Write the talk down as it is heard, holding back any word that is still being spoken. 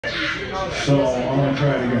So I'm going to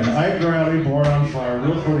try it again. Ike Reilly, Born on Fire,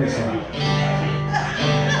 real pretty song.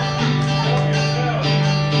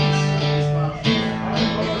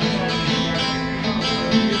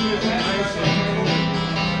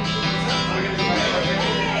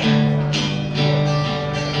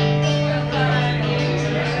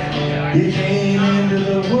 You came into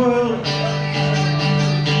the world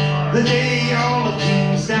the day all the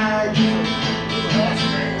kings died.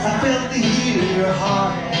 I felt the heat of your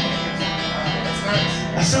heart.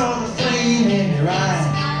 I saw the flame in your eye.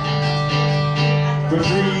 For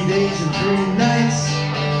 3 days and 3 nights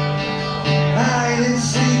I didn't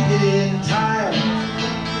sleep, you didn't tire.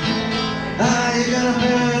 You're gonna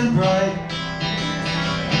burn bright,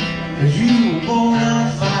 'cause you were born on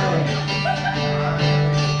fire.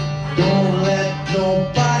 Don't let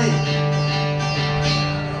nobody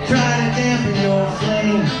try to dampen your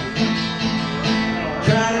flame,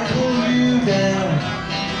 try to pull you down,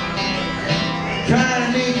 try to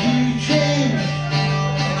make you change,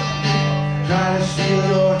 try to steal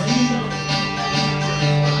your heat.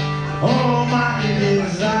 Oh, my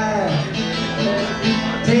desire,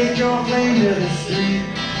 take your flame to the street,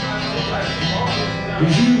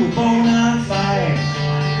 'cause you were born on fire.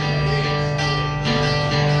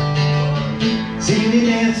 See me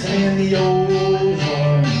dancing in the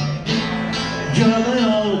ozone, juggling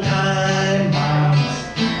all the time bombs,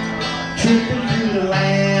 tripping through the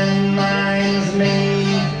landmines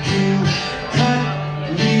made to cut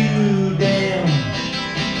you down.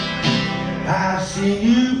 I've seen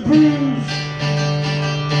you bruise,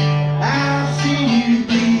 I've seen you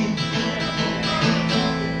bleed,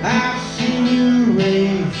 I've seen you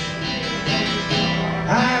rage,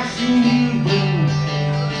 I've seen you bleed.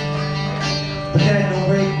 But that don't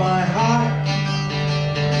break my heart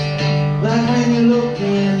like when you look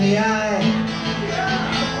me in the eye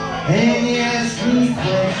and you ask me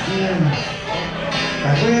questions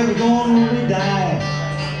like where we going when we die.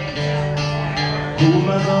 Who am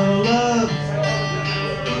I gonna love?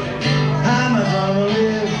 How am I gonna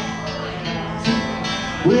live?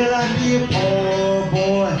 Will I be a poor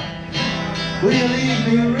boy? Will you leave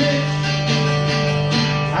me rich?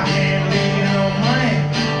 I can't leave you no money,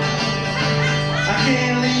 I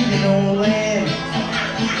can't leave you no land,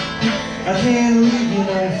 I can't leave you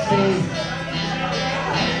no faith.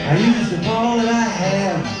 I used up all that I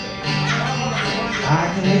have. I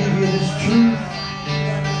can leave you this truth.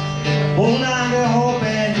 Hold on to hope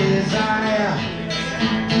and desire,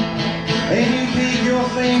 and you take your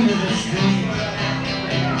flame to the street,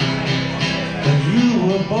 'cause you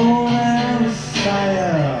were born on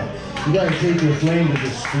fire. You gotta take your flame to the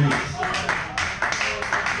street.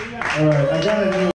 All right, I got a new